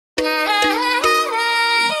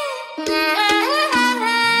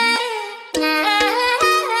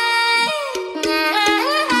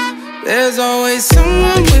There's always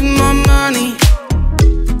someone with more money,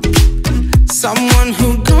 someone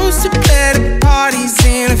who goes to better parties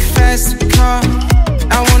in a fast car.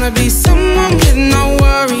 I wanna be someone with no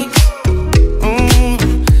worries,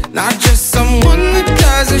 not just someone that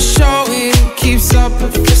doesn't show it and keeps up a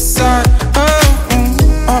facade.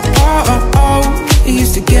 It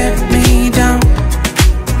used to get me down,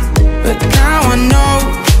 but now I know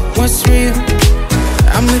what's real.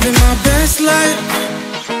 I'm living my best life.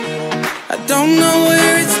 I don't know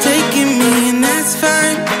where it's taking me, and that's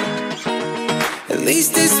fine. At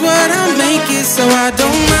least it's what I make it, so I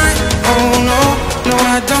don't mind. Oh no, no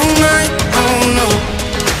I don't mind. Oh no,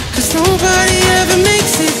 'cause nobody ever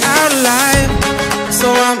makes it out alive. So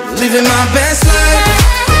I'm living my best life.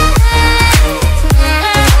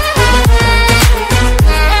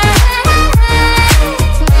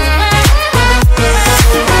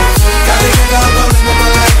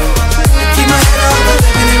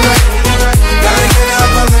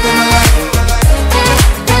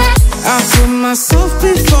 Myself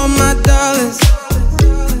before my dollars,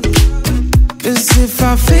 'cause if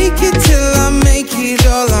I fake it till I make it,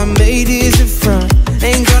 all I made is a front.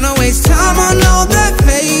 Ain't gonna waste time on all that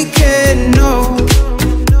faking, no.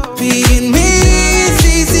 Being me is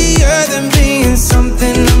easier than being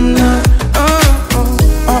something I'm not.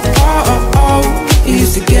 It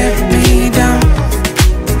used to get me down,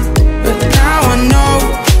 but now I know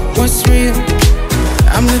what's real.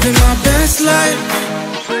 I'm living my best life.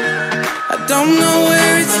 Don't know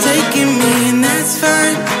where it's taking me, and that's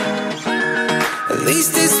fine. At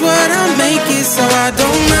least it's what I make it, so I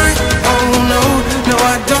don't mind. Oh no, no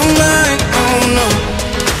I don't mind. Oh no,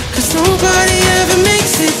 'cause nobody ever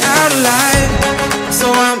makes it out alive. So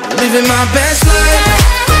I'm living my best life.